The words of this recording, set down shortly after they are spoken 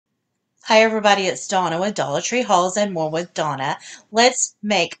Hi everybody, it's Donna with Dollar Tree Hauls and More with Donna. Let's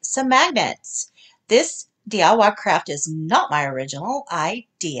make some magnets. This DIY craft is not my original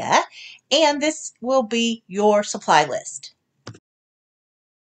idea, and this will be your supply list.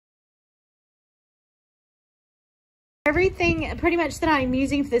 Everything pretty much that I'm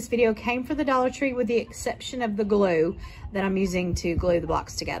using for this video came from the Dollar Tree with the exception of the glue that I'm using to glue the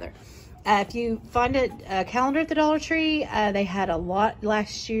blocks together. If you find a calendar at the Dollar Tree, they had a lot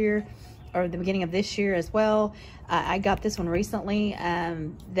last year or the beginning of this year as well. I got this one recently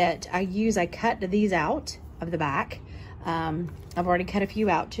that I use. I cut these out of the back. I've already cut a few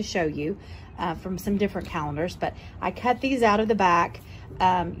out to show you from some different calendars, but I cut these out of the back.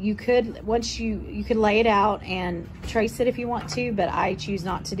 You could, you could lay it out and trace it if you want to, but I choose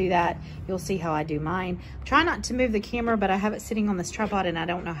not to do that. You'll see how I do mine. Try not to move the camera, but I have it sitting on this tripod and I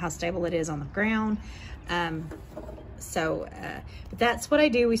don't know how stable it is on the ground. But that's what I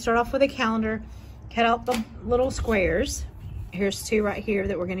do. We start off with a calendar, cut out the little squares. Here's two right here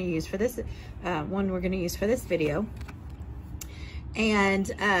that we're going to use for this, one we're going to use for this video.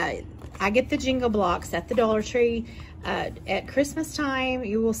 And I get the jingle blocks at the Dollar Tree. At Christmas time,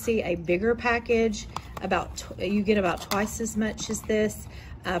 you will see a bigger package. You get about twice as much as this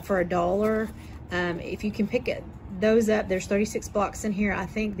for $1. If you can pick those up, there's 36 blocks in here. I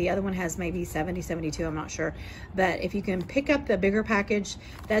think the other one has maybe 70, 72, I'm not sure. But if you can pick up the bigger package,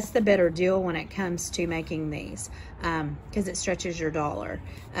 that's the better deal when it comes to making these, because it stretches your dollar.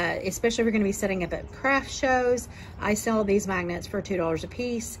 Especially if you're gonna be setting up at craft shows. I sell these magnets for $2 a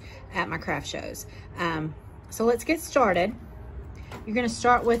piece at my craft shows. So let's get started. You're gonna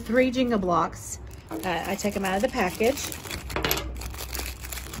start with 3 Jenga blocks. I take them out of the package.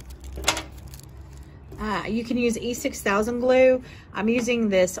 You can use E6000 glue. I'm using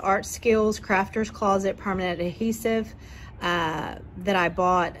this Art Skills Crafter's Closet permanent adhesive that I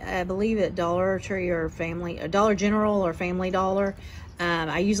bought, I believe at Dollar Tree or Dollar General or Family Dollar.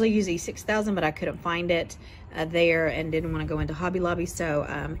 I usually use E6000, but I couldn't find it there and didn't want to go into Hobby Lobby. So,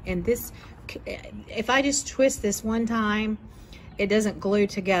 and this, if I just twist this one time, it doesn't glue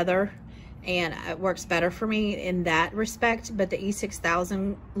together. And it works better for me in that respect, but the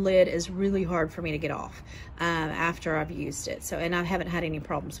E6000 lid is really hard for me to get off after I've used it. So, and I haven't had any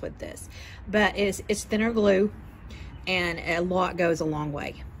problems with this, but it's thinner glue and a lot goes a long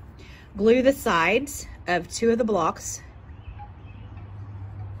way. Glue the sides of 2 of the blocks.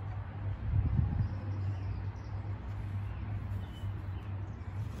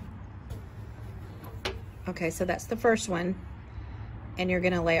 Okay, so that's the first one. And you're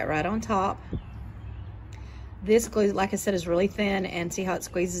gonna lay it right on top. This glue, like I said, is really thin, and see how it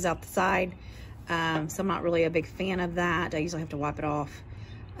squeezes out the side. So I'm not really a big fan of that. I usually have to wipe it off,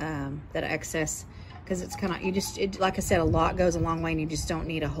 that excess, because it's kind of, like I said, a lot goes a long way and you just don't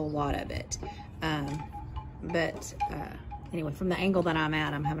need a whole lot of it. Anyway, from the angle that I'm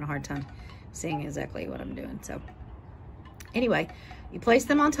at, I'm having a hard time seeing exactly what I'm doing. So anyway, you place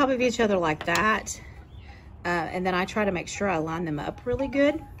them on top of each other like that. And then I try to make sure I line them up really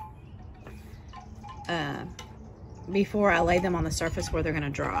good before I lay them on the surface where they're going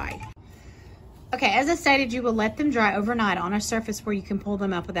to dry. Okay, as I stated, you will let them dry overnight on a surface where you can pull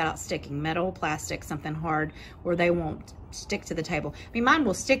them up without sticking. Metal, plastic, something hard where they won't stick to the table. I mean, mine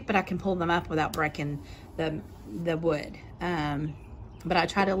will stick, but I can pull them up without breaking the wood. But I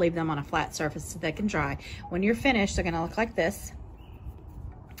try to leave them on a flat surface so they can dry. When you're finished, they're going to look like this.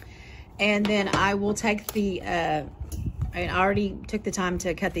 And then I will take I already took the time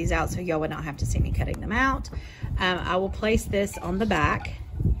to cut these out so y'all would not have to see me cutting them out. I will place this on the back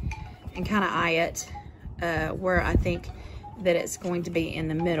and kind of eye it where I think that it's going to be in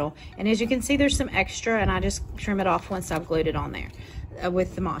the middle. And as you can see, there's some extra, and I just trim it off once I've glued it on there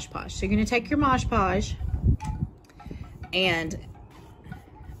with the Mod Podge. So you're going to take your Mod Podge and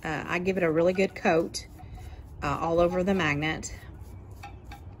I give it a really good coat all over the magnet.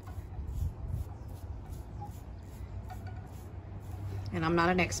 And I'm not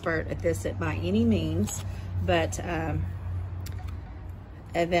an expert at this by any means, but and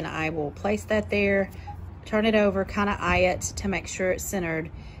then I will place that there, turn it over, kind of eye it to make sure it's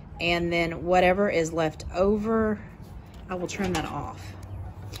centered, and then whatever is left over, I will trim that off.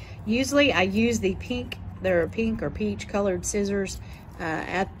 Usually I use the pink or peach colored scissors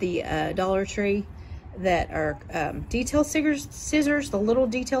at the Dollar Tree that are detail scissors, the little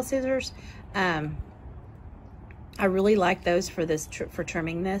detail scissors. I really like those for this for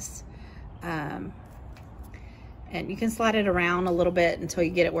trimming this. And you can slide it around a little bit until you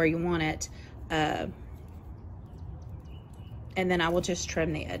get it where you want it. And then I will just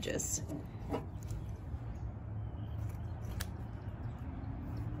trim the edges.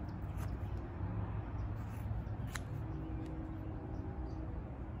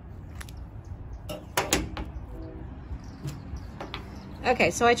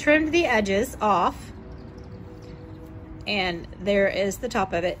 Okay, so I trimmed the edges off, and there is the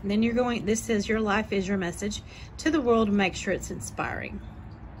top of it. And then you're going, this says your life is your message to the world. Make sure it's inspiring.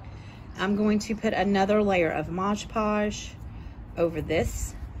 I'm going to put another layer of Mod Podge over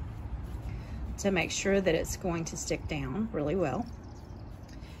this to make sure that it's going to stick down really well.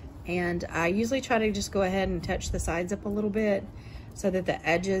 And I usually try to just go ahead and touch the sides up a little bit so that the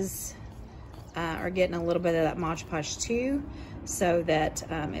edges are getting a little bit of that Mod Podge too, so that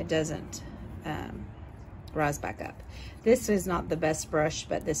it doesn't rise back up. This is not the best brush,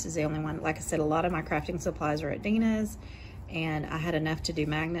 but this is the only one. Like I said, a lot of my crafting supplies are at Dina's, and I had enough to do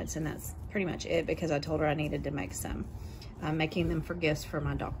magnets, and that's pretty much it because I told her I needed to make some. I'm making them for gifts for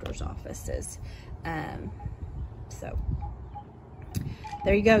my doctor's offices. So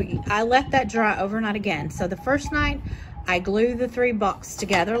there you go. I left that dry overnight again. So the first night I glue the 3 blocks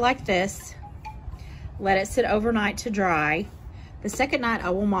together like this, let it sit overnight to dry. The second night I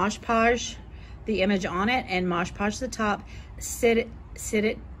will Mod Podge the image on it and Mod Podge the top, sit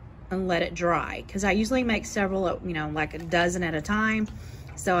it and let it dry, because I usually make several, you know, like a dozen at a time.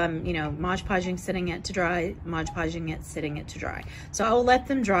 So I'm, you know, Mod Podging, sitting it to dry, Mod Podging it, sitting it to dry. So I will let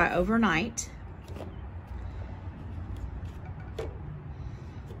them dry overnight.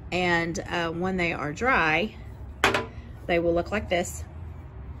 And when they are dry, they will look like this.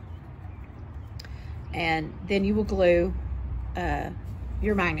 And then you will glue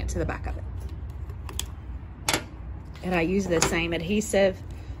your magnet to the back of it. And I use the same adhesive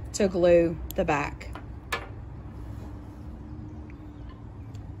to glue the back.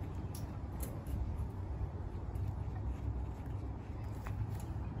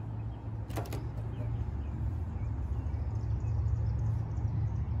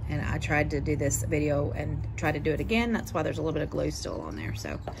 And I tried to do this video and try to do it again. That's why there's a little bit of glue still on there.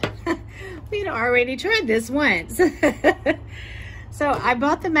 So we'd already tried this once. So I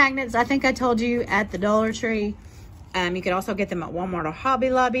bought the magnets, I think I told you, at the Dollar Tree. You could also get them at Walmart or Hobby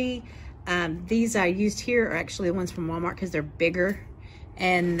Lobby. These I used here are actually the ones from Walmart because they're bigger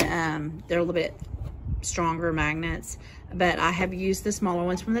and they're a little bit stronger magnets. But I have used the smaller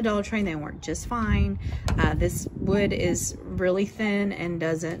ones from the Dollar Tree and they work just fine. This wood is really thin and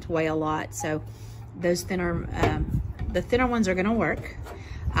doesn't weigh a lot, so those thinner, the thinner ones are gonna work.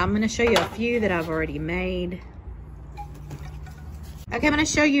 I'm gonna show you a few that I've already made. Okay, I'm gonna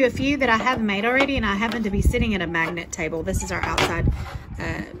show you a few that I have made already, and I happen to be sitting at a magnet table. This is our outside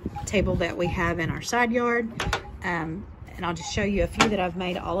table that we have in our side yard. And I'll just show you a few that I've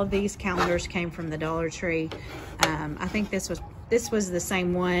made. All of these calendars came from the Dollar Tree. I think this was the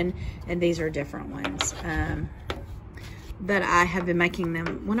same one, and these are different ones. But I have been making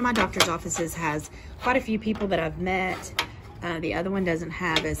them. One of my doctor's offices has quite a few people that I've met. The other one doesn't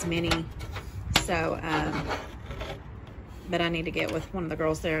have as many. So, but I need to get with one of the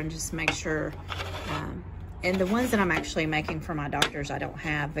girls there and just make sure. And the ones that I'm actually making for my doctors, I don't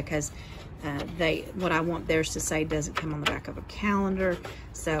have, because what I want theirs to say doesn't come on the back of a calendar.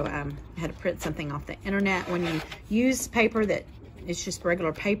 So I had to print something off the internet. When you use paper that it's just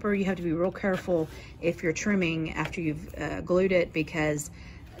regular paper, you have to be real careful if you're trimming after you've glued it, because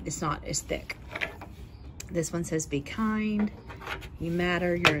it's not as thick. This one says, be kind, you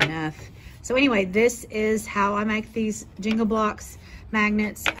matter, you're enough. So anyway, this is how I make these Jingle Blocks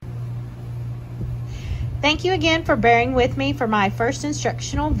magnets. Thank you again for bearing with me for my first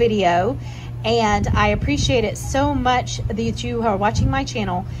instructional video, and I appreciate it so much that you are watching my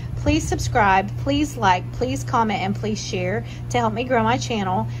channel. Please subscribe, please like, please comment, and please share to help me grow my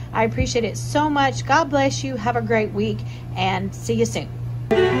channel. I appreciate it so much. God bless you. Have a great week, and see you soon.